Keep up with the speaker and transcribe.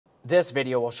This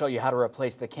video will show you how to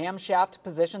replace the camshaft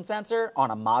position sensor on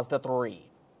a Mazda 3.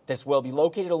 This will be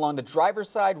located along the driver's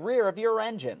side rear of your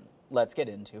engine. Let's get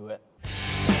into it.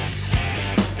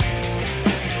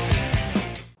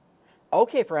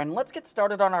 Okay friend, let's get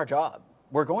started on our job.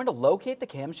 We're going to locate the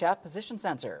camshaft position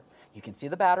sensor. You can see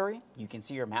the battery, you can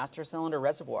see your master cylinder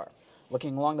reservoir.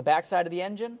 Looking along the back side of the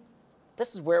engine,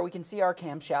 this is where we can see our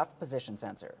camshaft position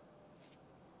sensor.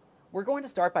 We're going to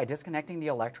start by disconnecting the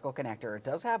electrical connector. It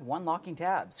does have one locking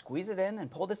tab. Squeeze it in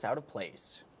and pull this out of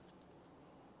place.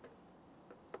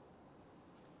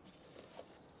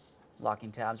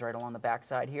 Locking tabs right along the back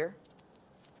side here.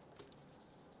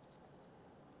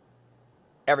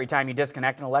 Every time you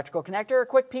disconnect an electrical connector, a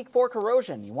quick peek for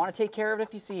corrosion. You want to take care of it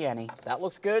if you see any. That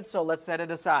looks good, so let's set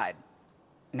it aside.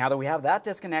 Now that we have that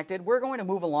disconnected, we're going to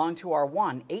move along to our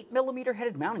 8mm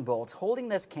headed mounting bolt holding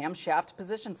this camshaft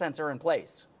position sensor in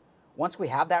place. Once we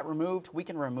have that removed, we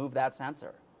can remove that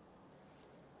sensor.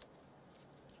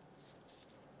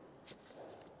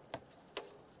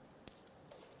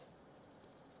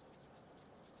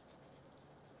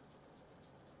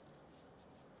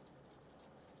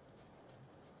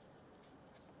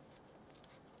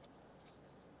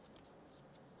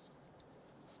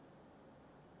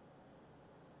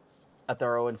 A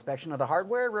thorough inspection of the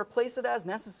hardware, replace it as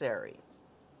necessary.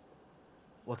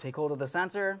 We'll take hold of the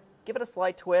sensor, give it a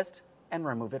slight twist, and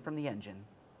remove it from the engine.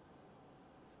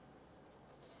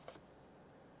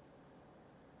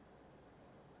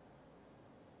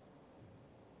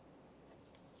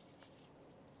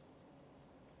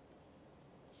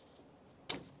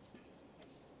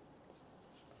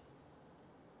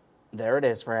 There it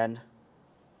is, friend.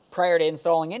 Prior to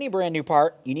installing any brand new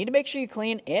part, you need to make sure you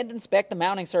clean and inspect the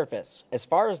mounting surface. As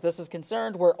far as this is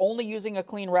concerned, we're only using a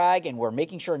clean rag and we're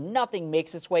making sure nothing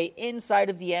makes its way inside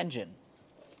of the engine.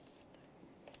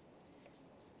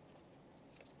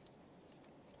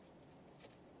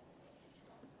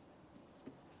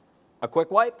 A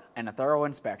quick wipe and a thorough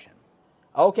inspection.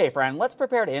 Okay friend, let's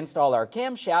prepare to install our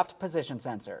camshaft position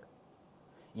sensor.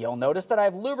 You'll notice that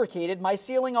I've lubricated my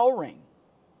sealing O-ring.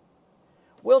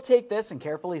 We'll take this and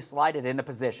carefully slide it into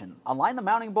position. Align the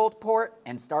mounting bolt port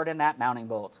and start in that mounting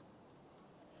bolt.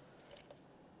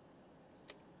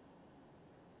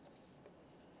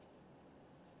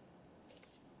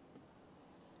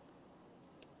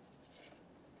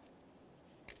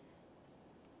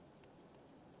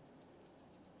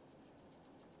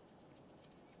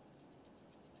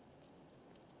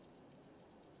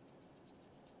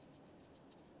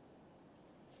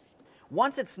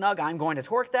 Once it's snug, I'm going to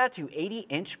torque that to 80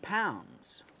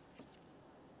 inch-pounds.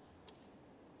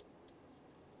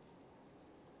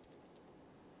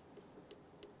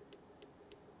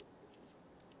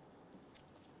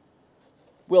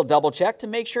 We'll double check to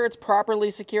make sure it's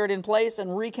properly secured in place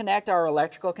and reconnect our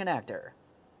electrical connector.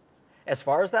 As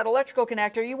far as that electrical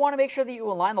connector, you want to make sure that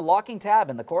you align the locking tab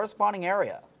in the corresponding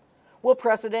area. We'll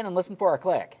press it in and listen for a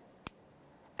click.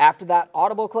 After that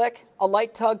audible click, a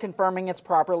light tug confirming it's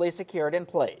properly secured in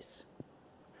place.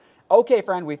 Okay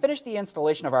friend, we finished the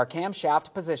installation of our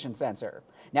camshaft position sensor.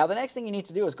 Now the next thing you need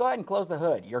to do is go ahead and close the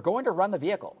hood. You're going to run the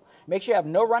vehicle. Make sure you have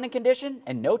no running condition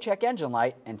and no check engine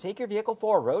light, and take your vehicle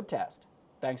for a road test.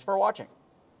 Thanks for watching.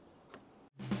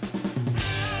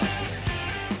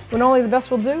 When only the best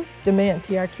will do, demand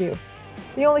TRQ.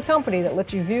 The only company that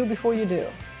lets you view before you do.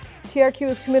 TRQ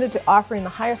is committed to offering the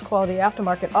highest quality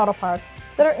aftermarket auto parts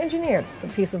that are engineered for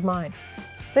peace of mind.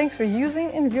 Thanks for using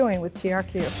and viewing with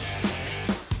TRQ.